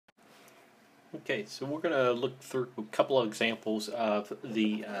Okay, so we're going to look through a couple of examples of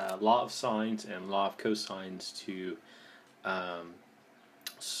the law of sines and law of cosines to um,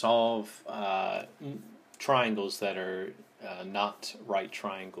 solve triangles that are not right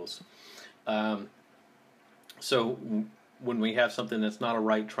triangles. Um, so when we have something that's not a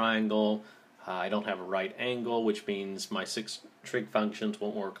right triangle, I don't have a right angle, which means my six trig functions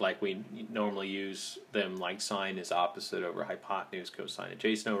won't work like we normally use them, like sine is opposite over hypotenuse, cosine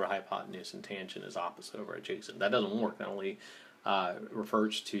adjacent over hypotenuse, and tangent is opposite over adjacent. That doesn't work. That only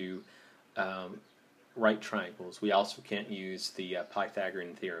refers to um, right triangles. We also can't use the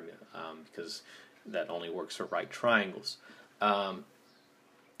Pythagorean theorem because that only works for right triangles.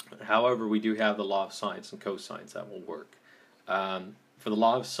 However, we do have the law of sines and cosines that will work. For the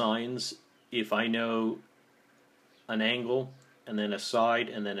law of sines, if I know an angle and then a side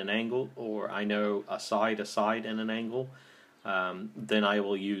and then an angle, or I know a side, and an angle, then I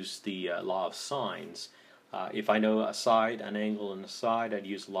will use the law of sines. If I know a side, an angle, and a side, I'd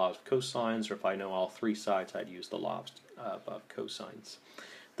use the law of cosines, or if I know all three sides, I'd use the law of cosines.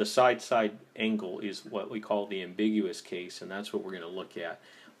 The side-side angle is what we call the ambiguous case, and that's what we're going to look at.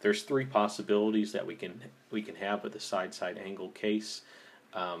 There's three possibilities that we can have with the side-side angle case.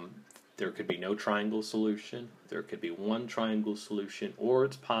 There could be no triangle solution, there could be one triangle solution, or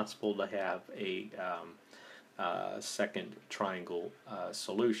it's possible to have a second triangle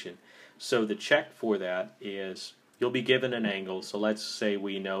solution. So the check for that is you'll be given an angle. So let's say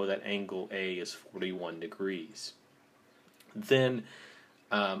we know that angle A is 41 degrees. Then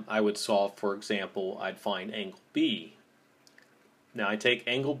I would solve, for example, I'd find angle B. Now I take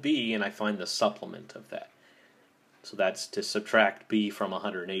angle B and I find the supplement of that. So that's to subtract B from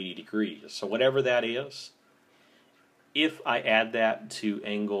 180 degrees. So whatever that is, if I add that to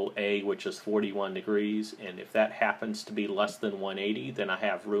angle A, which is 41 degrees, and if that happens to be less than 180, then I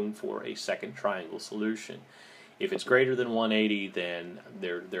have room for a second triangle solution. If it's greater than 180, then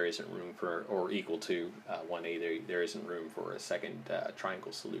there isn't room for, or equal to 180, there isn't room for a second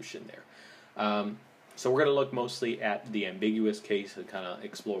triangle solution there. So we're going to look mostly at the ambiguous case and kind of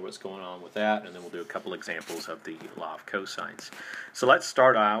explore what's going on with that, and then we'll do a couple examples of the law of cosines. So let's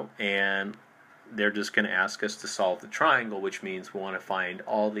start out, and they're just going to ask us to solve the triangle, which means we want to find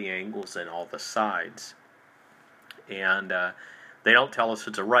all the angles and all the sides. And they don't tell us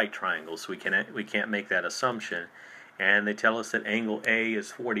it's a right triangle, so we can't make that assumption. And they tell us that angle A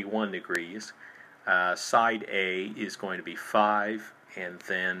is 41 degrees, side A is going to be 5, and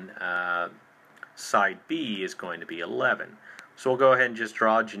then side B is going to be 11. So we'll go ahead and just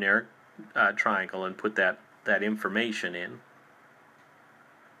draw a generic triangle and put that information in.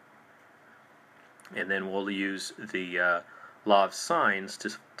 And then we'll use the law of sines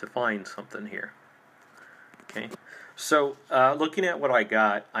to find something here. Okay, so looking at what I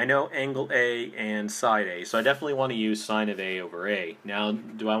got, I know angle A and side A, so I definitely want to use sine of A over A. Now,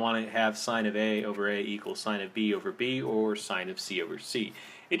 do I want to have sine of A over A equals sine of B over B, or sine of C over C?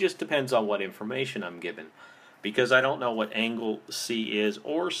 It just depends on what information I'm given. Because I don't know what angle C is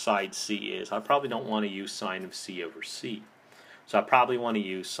or side C is, I probably don't want to use sine of C over C. So I probably want to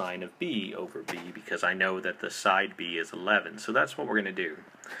use sine of B over B because I know that the side B is 11. So that's what we're going to do.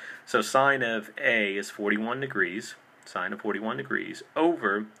 So sine of A is 41 degrees, sine of 41 degrees,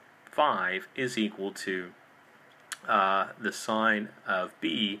 over 5 is equal to the sine of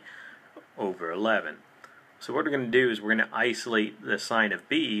B over 11. So what we're going to do is we're going to isolate the sine of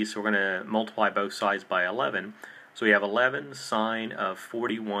B, so we're going to multiply both sides by 11. So we have 11 sine of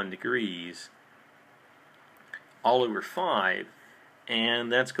 41 degrees all over 5,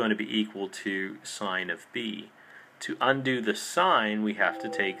 and that's going to be equal to sine of B. To undo the sine, we have to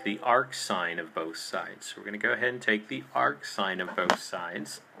take the arc sine of both sides. So we're going to go ahead and take the arc sine of both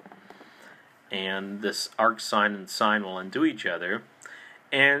sides, and this arc sine and sine will undo each other.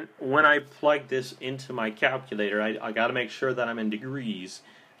 And when I plug this into my calculator, I got to make sure that I'm in degrees.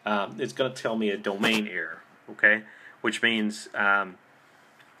 It's going to tell me a domain error, okay? Which means I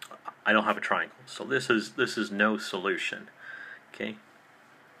don't have a triangle. So this is no solution, okay?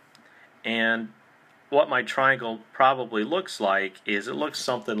 And what my triangle probably looks like is it looks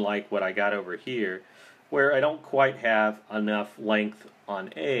something like what I got over here, where I don't quite have enough length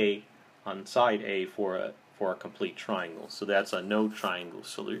on side A for a complete triangle. So that's a no triangle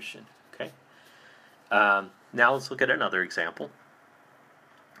solution. Okay. Now let's look at another example.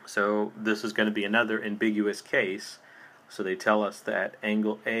 So this is going to be another ambiguous case. So they tell us that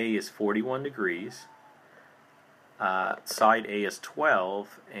angle A is 41 degrees, side A is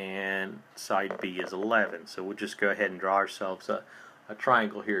 12, and side B is 11. So we'll just go ahead and draw ourselves a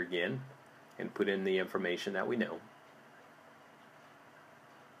triangle here again and put in the information that we know.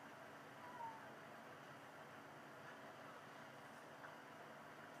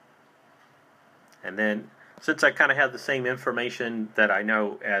 And then, since I kind of have the same information that I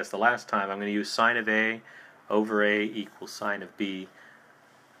know as the last time, I'm going to use sine of A over A equals sine of B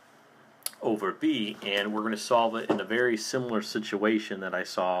over B, and we're going to solve it in a very similar situation that I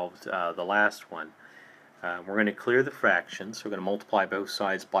solved the last one. We're going to clear the fraction, so we're going to multiply both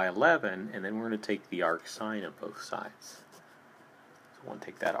sides by 11, and then we're going to take the arc sine of both sides. So we'll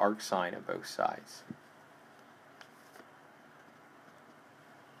take that arc sine of both sides.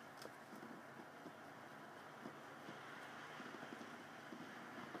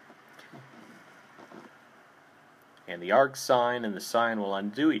 And the arc sine and the sine will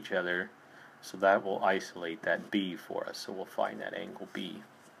undo each other, so that will isolate that B for us. So we'll find that angle B.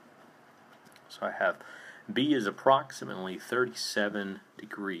 So I have B is approximately 37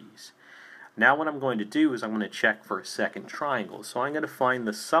 degrees. Now what I'm going to do is I'm going to check for a second triangle. So I'm going to find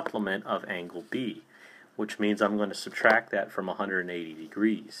the supplement of angle B, which means I'm going to subtract that from 180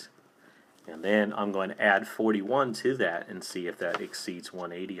 degrees. And then I'm going to add 41 to that and see if that exceeds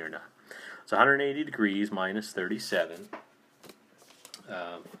 180 or not. So 180 degrees minus 37,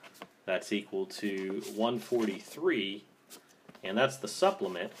 that's equal to 143, and that's the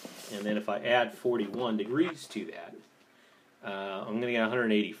supplement. And then if I add 41 degrees to that, I'm going to get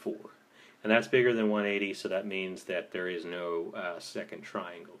 184. And that's bigger than 180, so that means that there is no second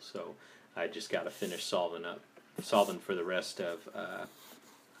triangle. So I just got to finish solving for the rest of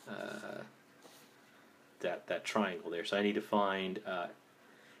that triangle there. So I need to find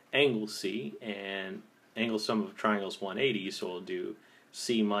angle C, and angle sum of triangles 180, so we'll do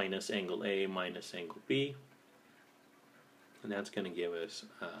C minus angle A minus angle B, and that's going to give us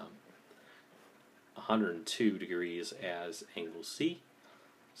 102 degrees as angle C.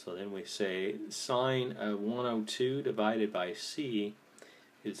 So then we say sine of 102 divided by C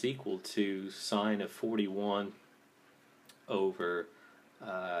is equal to sine of 41 over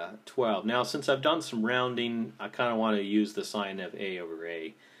 12. Now, since I've done some rounding, I kind of want to use the sine of A over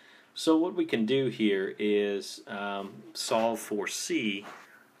A. So what we can do here is solve for C.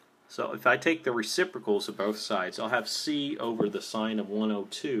 So if I take the reciprocals of both sides, I'll have C over the sine of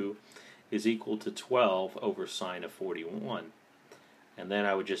 102 is equal to 12 over sine of 41. And then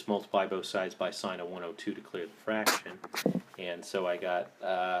I would just multiply both sides by sine of 102 to clear the fraction. And so I got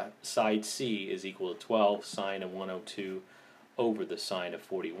side C is equal to 12 sine of 102 over the sine of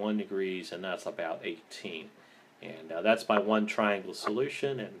 41 degrees, and that's about 18. And that's my one triangle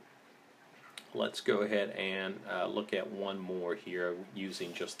solution. And let's go ahead and look at one more here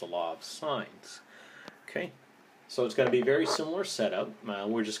using just the law of sines. Okay, so it's going to be a very similar setup.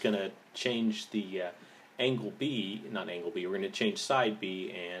 We're just going to change the angle B, not angle B, we're going to change side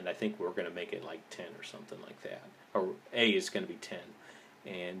B, and I think we're going to make it like 10 or something like that. Or A is going to be 10,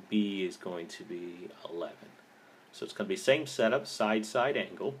 and B is going to be 11. So it's going to be same setup, side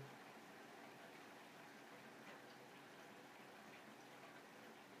angle.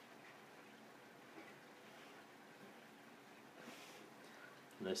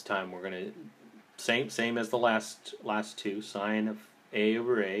 And this time we're going to same as the last two. Sine of A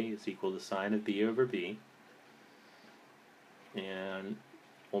over A is equal to sine of B over B, and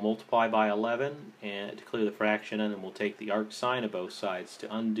we'll multiply by 11 and to clear the fraction, and then we'll take the arc sine of both sides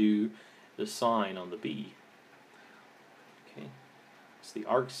to undo the sine on the B. Okay, it's the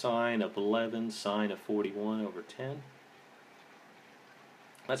arc sine of 11 sine of 41 over 10.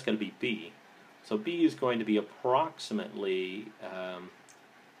 That's going to be B. So B is going to be approximately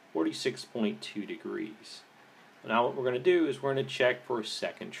 46.2 degrees. Now what we're going to do is we're going to check for a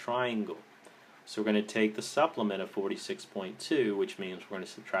second triangle. So we're going to take the supplement of 46.2, which means we're going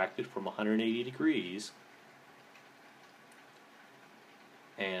to subtract it from 180 degrees,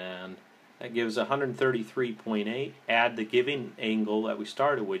 and that gives 133.8. Add the given angle that we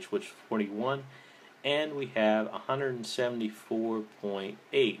started with, which was 41, and we have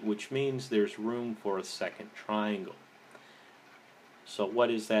 174.8, which means there's room for a second triangle. So what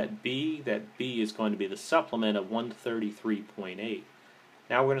is that B? That B is going to be the supplement of 133.8.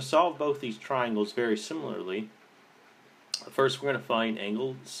 Now we're going to solve both these triangles very similarly. First we're going to find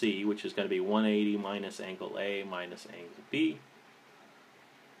angle C, which is going to be 180 minus angle A minus angle B.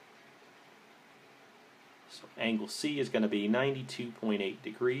 So angle C is going to be 92.8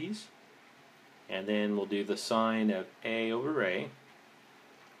 degrees. And then we'll do the sine of A over A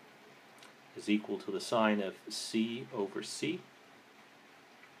is equal to the sine of C over C.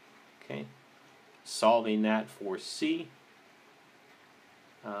 Okay, solving that for C,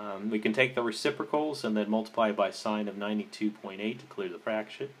 we can take the reciprocals and then multiply by sine of 92.8 to clear the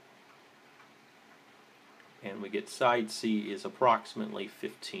fraction. And we get side C is approximately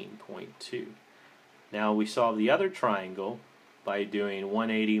 15.2. Now we solve the other triangle, by doing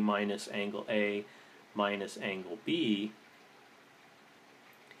 180 minus angle A minus angle B,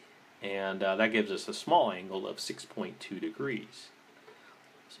 and that gives us a small angle of 6.2 degrees.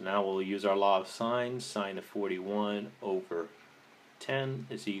 So now we'll use our law of sines. Sine of 41 over 10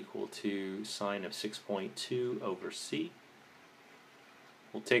 is equal to sine of 6.2 over C.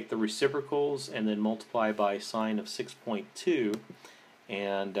 We'll take the reciprocals and then multiply by sine of 6.2,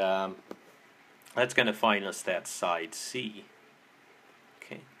 and that's going to find us that side C.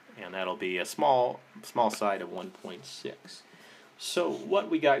 Okay, and that'll be a small side of 1.6. So what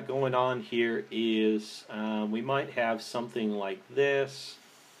we got going on here is we might have something like this,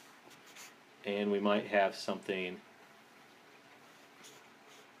 and we might have something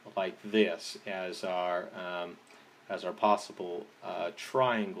like this as our possible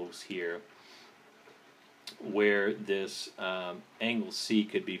triangles here, where this angle C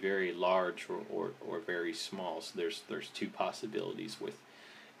could be very large or very small. So there's two possibilities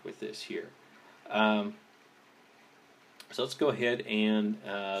with this here. So let's go ahead and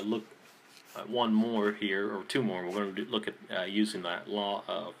look at one more here, or two more. We're going to look at using that law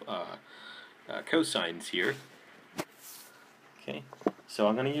of cosines here. Okay, so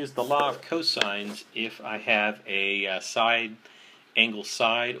I'm going to use the law of cosines if I have a side angle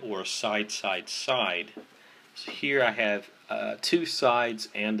side or a side side side. So here I have two sides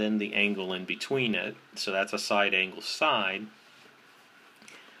and then the angle in between it. So that's a side angle side.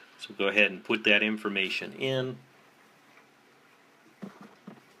 So go ahead and put that information in.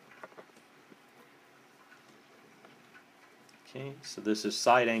 Okay, so this is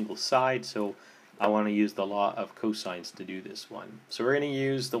side angle side, so I want to use the law of cosines to do this one. So we're going to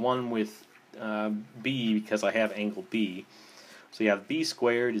use the one with B because I have angle B. So you have B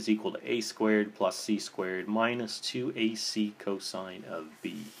squared is equal to A squared plus C squared minus 2AC cosine of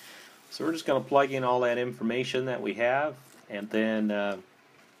B. So we're just going to plug in all that information that we have and then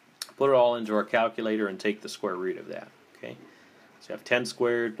put it all into our calculator and take the square root of that. Okay. So you have 10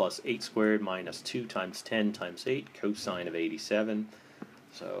 squared plus 8 squared minus 2 times 10 times 8 cosine of 87.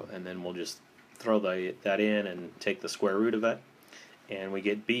 So, and then we'll just throw that in and take the square root of it, and we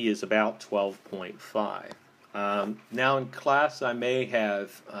get B is about 12.5. Now in class I may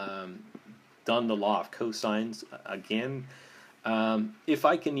have done the law of cosines again. If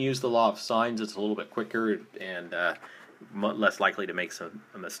I can use the law of sines, it's a little bit quicker and less likely to make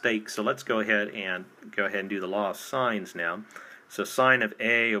a mistake. So let's go ahead and do the law of sines now. So sine of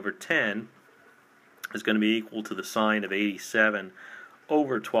A over 10 is going to be equal to the sine of 87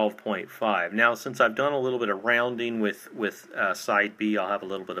 over 12.5. Now, since I've done a little bit of rounding with side B, I'll have a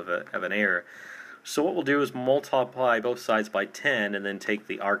little bit of an error. So what we'll do is multiply both sides by 10 and then take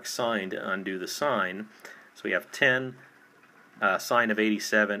the arc sine to undo the sine. So we have 10 sine of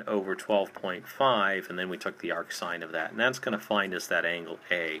 87 over 12.5, and then we took the arc sine of that. And that's going to find us that angle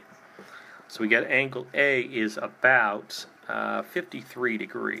A. So we get angle A is about 53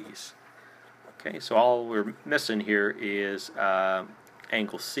 degrees. Okay, so all we're missing here is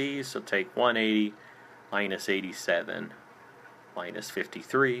angle C, so take 180 minus 87 minus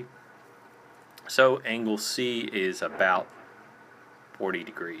 53. So angle C is about 40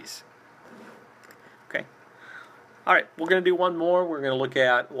 degrees. Okay. Alright, we're going to do one more. We're going to look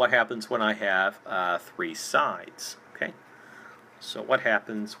at what happens when I have three sides. Okay. So what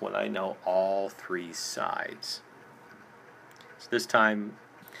happens when I know all three sides? So this time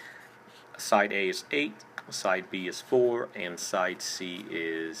side A is 8, side B is 4, and side C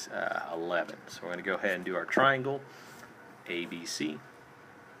is 11. So we're going to go ahead and do our triangle ABC.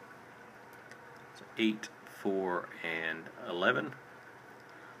 So 8, 4, and 11.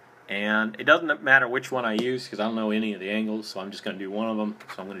 And it doesn't matter which one I use because I don't know any of the angles, so I'm just going to do one of them.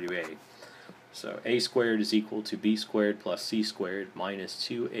 So I'm going to do A. So A squared is equal to B squared plus C squared minus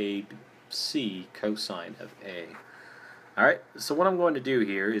 2AC cosine of A. Alright, so what I'm going to do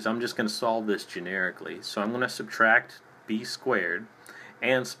here is I'm just going to solve this generically. So I'm going to subtract B squared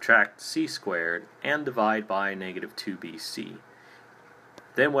and subtract C squared and divide by negative 2BC.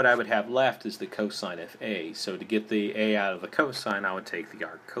 Then what I would have left is the cosine of A. So to get the A out of the cosine, I would take the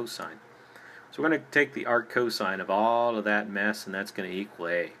arc cosine. So we're going to take the arc cosine of all of that mess, and that's going to equal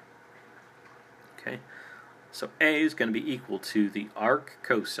A. Okay, so A is going to be equal to the arc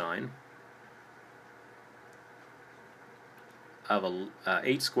cosine of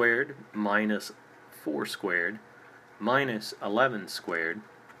 8 squared minus 4 squared minus 11 squared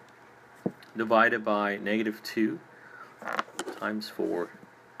divided by negative 2 times 4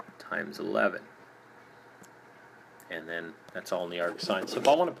 times 11. And then that's all in the arc sine. So if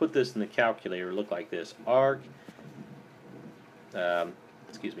I want to put this in the calculator, it look like this. Arc cosine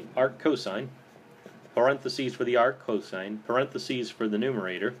parentheses for the arc cosine, parentheses for the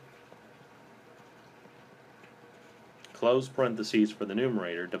numerator, close parentheses for the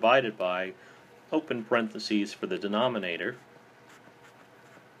numerator, divided by open parentheses for the denominator,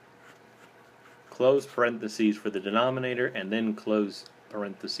 close parentheses for the denominator, and then close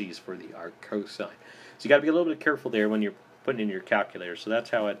parentheses for the arc cosine. So you got to be a little bit careful there when you're putting in your calculator. So that's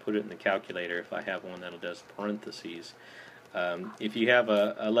how I'd put it in the calculator if I have one that does parentheses. If you have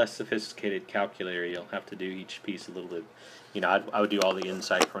a less sophisticated calculator, you'll have to do each piece a little bit. I would do all the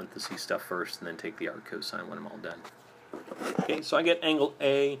inside parentheses stuff first and then take the arc cosine when I'm all done. Okay, so I get angle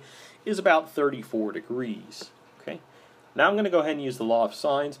A is about 34 degrees. Okay, now I'm going to go ahead and use the law of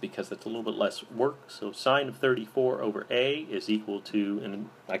sines because it's a little bit less work. So sine of 34 over A is equal to, and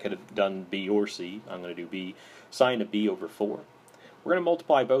I could have done B or C. I'm going to do B, sine of B over 4. We're going to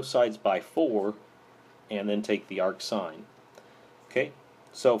multiply both sides by 4 and then take the arc sine. Okay,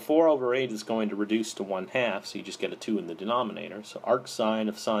 so 4 over 8 is going to reduce to 1/2, so you just get a 2 in the denominator. So arc sine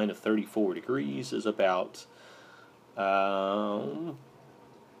of 34 degrees is about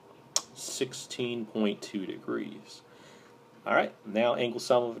 16.2 degrees. Alright, now angle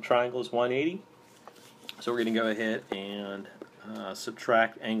sum of a triangle is 180. So we're going to go ahead and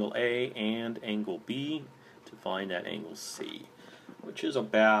subtract angle A and angle B to find that angle C, which is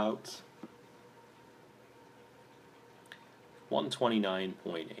about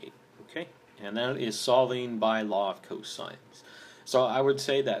 129.8. Okay, and that is solving by law of cosines. So I would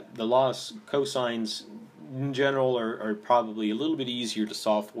say that the law of cosines in general are probably a little bit easier to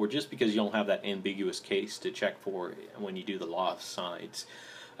solve for, just because you don't have that ambiguous case to check for when you do the law of sines.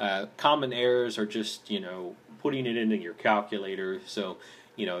 Common errors are just putting it into your calculator. So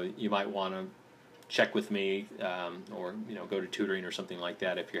you might want to check with me, or go to tutoring or something like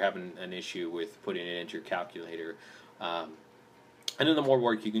that if you're having an issue with putting it into your calculator. And then the more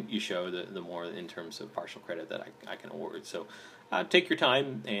work you show, the more in terms of partial credit that I can award. So take your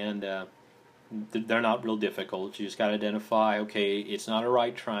time, and they're not real difficult. You just got to identify, okay, it's not a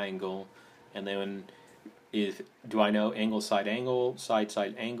right triangle, and then do I know angle, side, angle?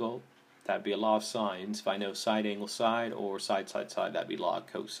 That'd be a law of sines. If I know side, angle, side, or side, that'd be law of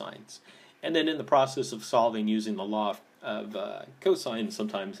cosines. And then in the process of solving using the law of cosines,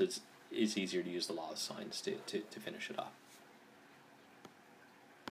 sometimes it's easier to use the law of sines to finish it off.